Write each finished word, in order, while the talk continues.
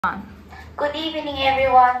Good evening,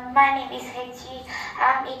 everyone. My name is Khánh.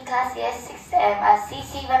 I'm in class ES6M at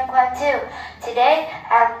CC 1.2. Today,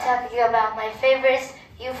 I'm talking about my favorite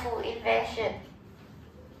useful invention.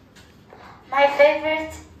 My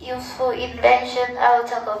favorite useful invention I will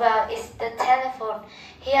talk about is the telephone.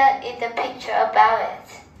 Here is the picture about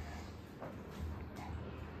it.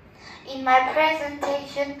 In my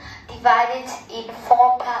presentation, divided in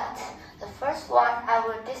 4 parts. The first one, I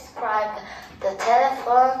will describe the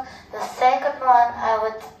telephone. The second one, I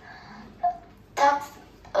would talk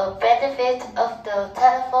a benefit of the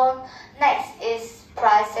telephone. Next is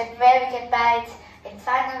price and where we can buy it. And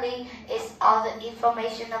finally is all the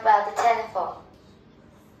information about the telephone.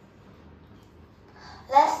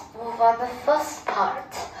 Let's move on the first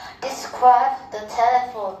part. Describe the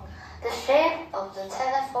telephone. The shape of the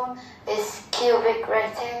telephone is cubic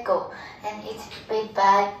rectangle and it's made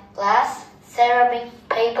by glass, ceramic,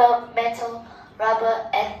 paper, metal, rubber,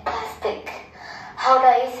 and plastic. How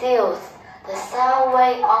does it use? The sound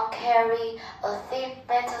wave or carry a thin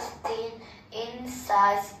metal skin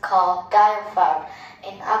inside called diaphragm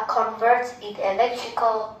and are converted into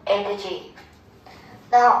electrical energy.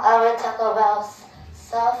 Now I will talk about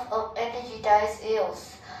source of energy that is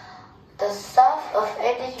used. The source of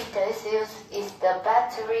energy that is used is the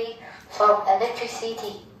battery from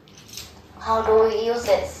electricity. How do we use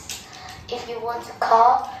this? If you want to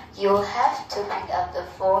call, you have to pick up the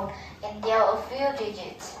phone and dial a few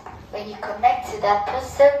digits. When you connect to that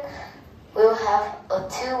person, we'll have a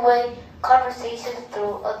two-way conversation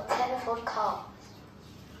through a telephone call.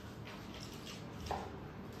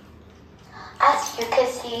 As you can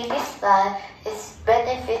see, this slide is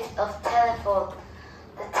benefit of telephone.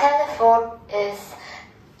 The telephone is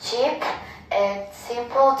cheap and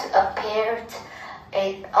simple to operate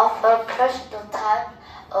and offer personal type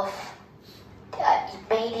of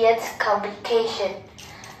immediate communication.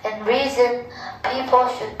 And reason people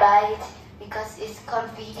should buy it because it's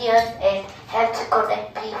convenient and help to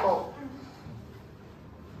connect people.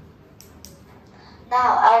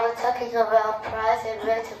 Now I will talking about price and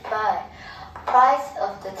where to buy. Price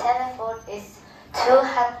of the telephone is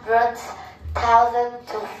 200,000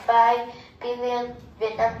 to 5 billion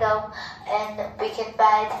Vietnam dong, and we can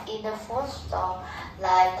buy it in a phone store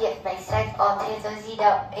like Điện Máy Xanh or Thế Giới Di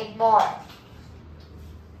động and more.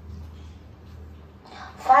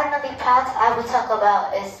 Finally, part I will talk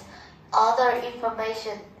about is other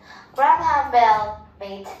information. Graham Bell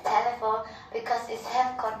made telephone because it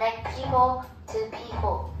helps connect people to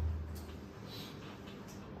people.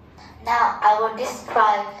 Now I will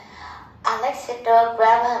describe Alexander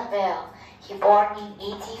Graham Bell. He born in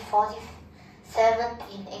 1847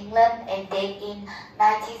 in England and died in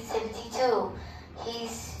 1972.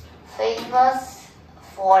 He's famous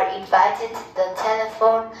for invented the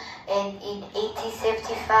telephone, and in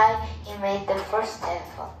 1875 he made the first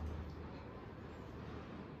telephone.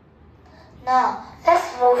 Now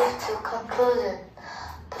let's move to conclusion.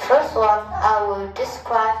 The first one, I will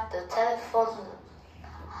describe the telephone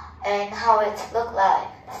and how it look like.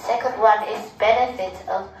 The second one is benefit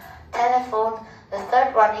of telephone. The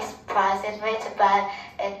third one is price and where to buy,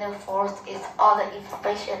 and the fourth is all the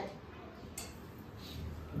information.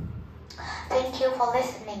 Thank you for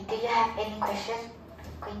listening. Do you have any questions,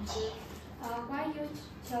 Queen Chi? Why you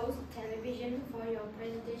chose television for your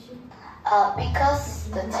presentation? Because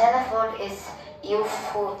the telephone is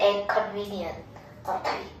useful and convenient. How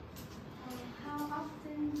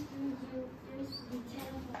often do you use the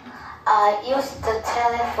telephone? I use the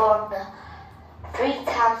telephone 3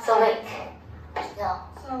 times a week. No.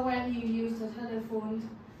 So when you use the telephone,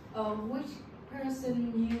 which person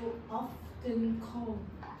you often call?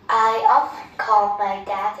 I often call my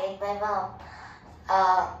dad and my mom.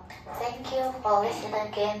 Thank you for listening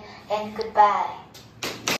again and goodbye.